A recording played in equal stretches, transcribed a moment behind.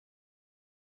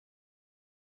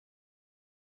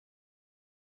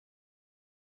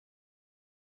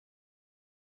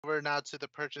Over now to the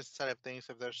purchase side of things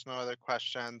if there's no other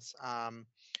questions.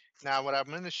 Now what I'm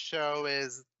going to show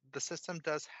is the system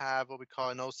does have what we call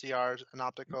an OCR, an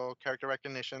optical character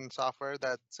recognition software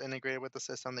that's integrated with the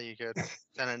system that you could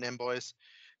send an invoice.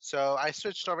 So I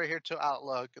switched over here to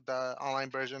Outlook, the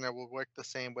online version. It will work the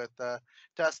same with the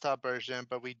desktop version,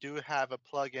 but we do have a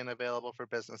plugin available for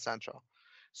Business Central.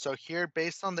 So here,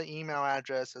 based on the email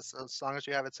address, as long as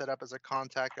you have it set up as a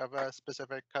contact of a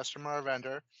specific customer or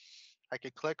vendor, I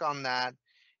could click on that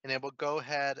and it will go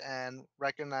ahead and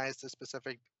recognize the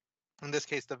specific, in this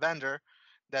case, the vendor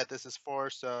that this is for.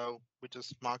 So we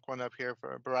just mock one up here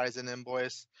for a Verizon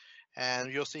invoice.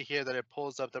 And you'll see here that it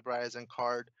pulls up the Verizon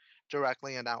card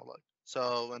directly in Outlook.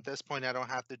 So at this point, I don't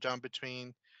have to jump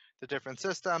between the different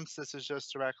systems. This is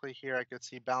just directly here. I could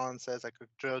see balances. I could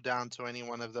drill down to any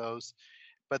one of those.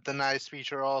 But the nice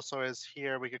feature also is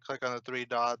here, we could click on the three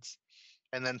dots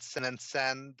and then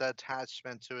send the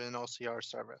attachment to an OCR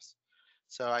service.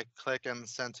 So I click and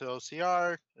send to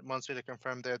OCR. It wants me to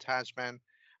confirm the attachment.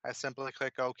 I simply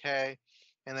click OK,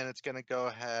 and then it's going to go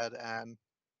ahead and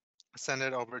send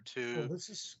it over to. Oh, this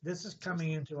is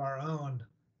coming into our own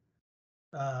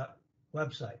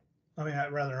website. I mean,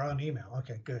 rather our own email.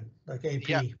 Okay, good. Like AP,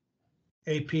 Yeah.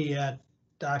 AP at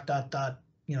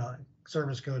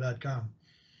serviceco.com.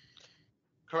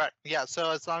 Correct. Yeah.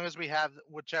 So as long as we have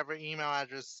whichever email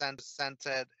address sent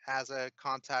it as a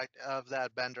contact of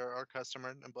that vendor or customer,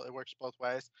 and it works both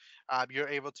ways, you're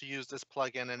able to use this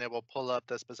plugin and it will pull up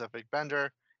the specific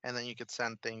vendor, and then you could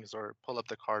send things or pull up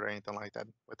the card or anything like that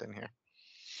within here.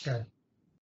 Okay.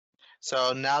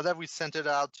 So now that we sent it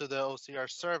out to the OCR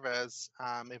service,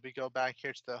 if we go back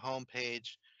here to the home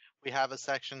page, we have a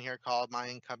section here called My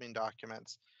Incoming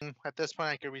Documents. At this point,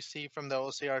 I can receive from the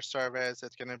OCR service.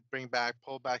 It's going to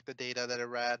pull back the data that it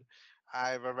read.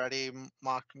 I've already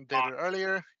mocked it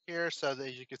earlier here, so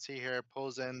that you can see here it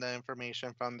pulls in the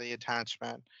information from the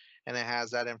attachment, and it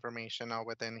has that information all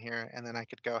within here. And then I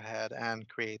could go ahead and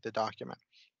create the document.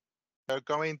 So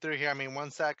going through here, I mean,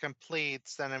 once that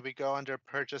completes, then if we go under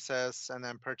purchases and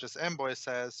then purchase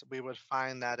invoices, we would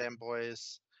find that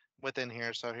invoice within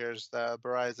here. So here's the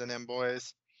Verizon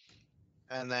invoice.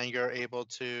 And then you're able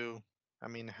to, I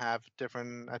mean, have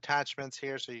different attachments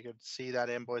here. So you could see that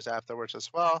invoice afterwards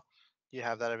as well. You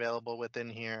have that available within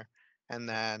here. And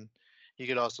then you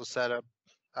could also set up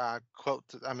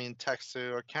text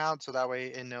to account. So that way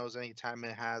it knows anytime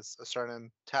it has a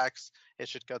certain text, it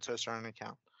should go to a certain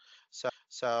account.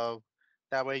 So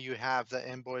that way you have the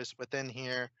invoice within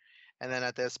here. And then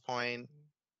at this point,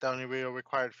 the only real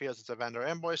required fields is a vendor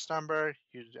invoice number.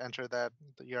 You enter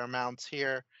your amounts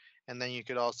here, and then you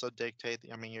could also dictate,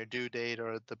 your due date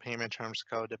or the payment terms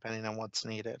code, depending on what's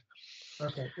needed.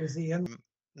 Okay.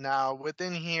 Now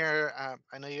within here,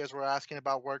 I know you guys were asking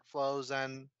about workflows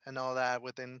and all that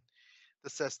within the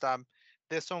system.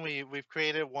 This one we've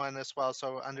created one as well.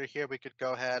 So under here, we could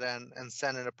go ahead and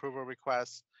send an approval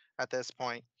request at this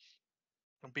point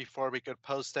before we could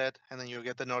post it, and then you'll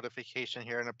get the notification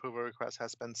here an approval request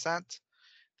has been sent.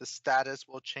 The status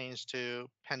will change to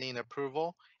pending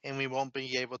approval, and we won't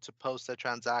be able to post the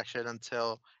transaction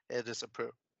until it is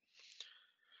approved.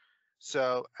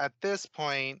 So at this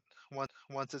point,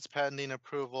 once it's pending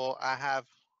approval, I have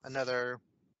another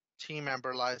team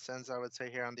member license, I would say,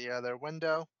 here on the other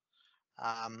window.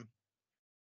 Gonna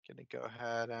go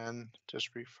ahead and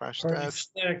just refresh this.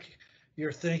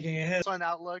 You're thinking ahead. So in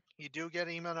Outlook, you do get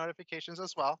email notifications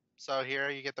as well. So here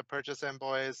you get the purchase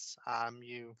invoice.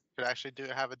 You could actually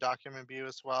have a document view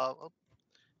as well. Oh,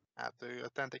 I have to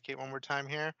authenticate one more time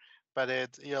here, but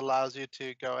it allows you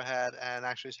to go ahead and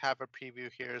actually have a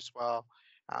preview here as well.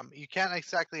 You can't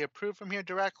exactly approve from here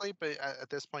directly, but at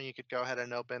this point you could go ahead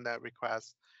and open that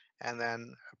request and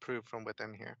then approve from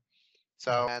within here.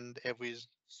 So, and if we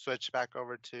switch back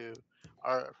over to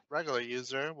our regular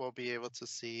user, we'll be able to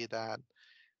see that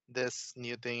this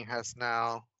new thing has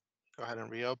now, go ahead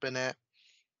and reopen it.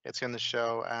 It's going to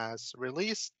show as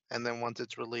released. And then once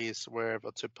it's released, we're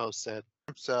able to post it.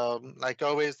 So like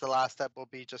always, the last step will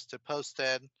be just to post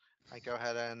it. I go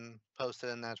ahead and post it,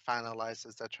 and that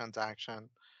finalizes that transaction.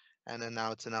 And then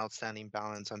now it's an outstanding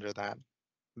balance under that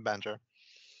vendor.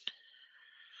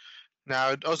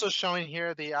 Now, also showing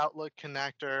here the Outlook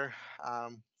connector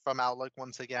from Outlook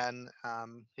once again.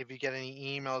 If you get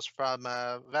any emails from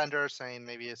a vendor saying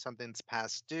maybe something's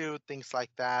past due, things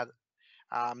like that,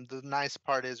 the nice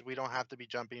part is we don't have to be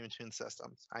jumping between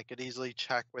systems. I could easily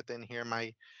check within here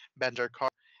my vendor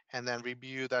card and then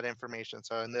review that information.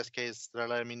 So in this case, they're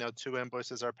letting me know 2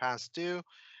 invoices are past due.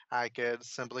 I could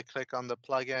simply click on the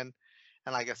plugin.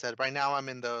 And like I said, right now I'm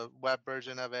in the web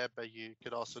version of it, but you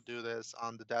could also do this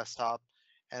on the desktop.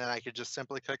 And then I could just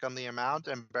simply click on the amount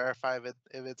and verify if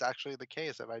it's actually the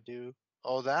case, if I do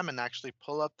owe them, and actually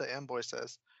pull up the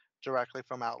invoices directly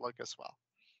from Outlook as well.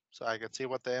 So I could see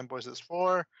what the invoice is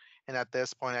for, and at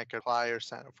this point I could apply or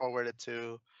forward it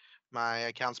to my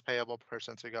accounts payable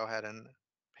person to go ahead and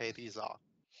pay these off.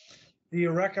 Do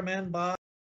you recommend, Bob,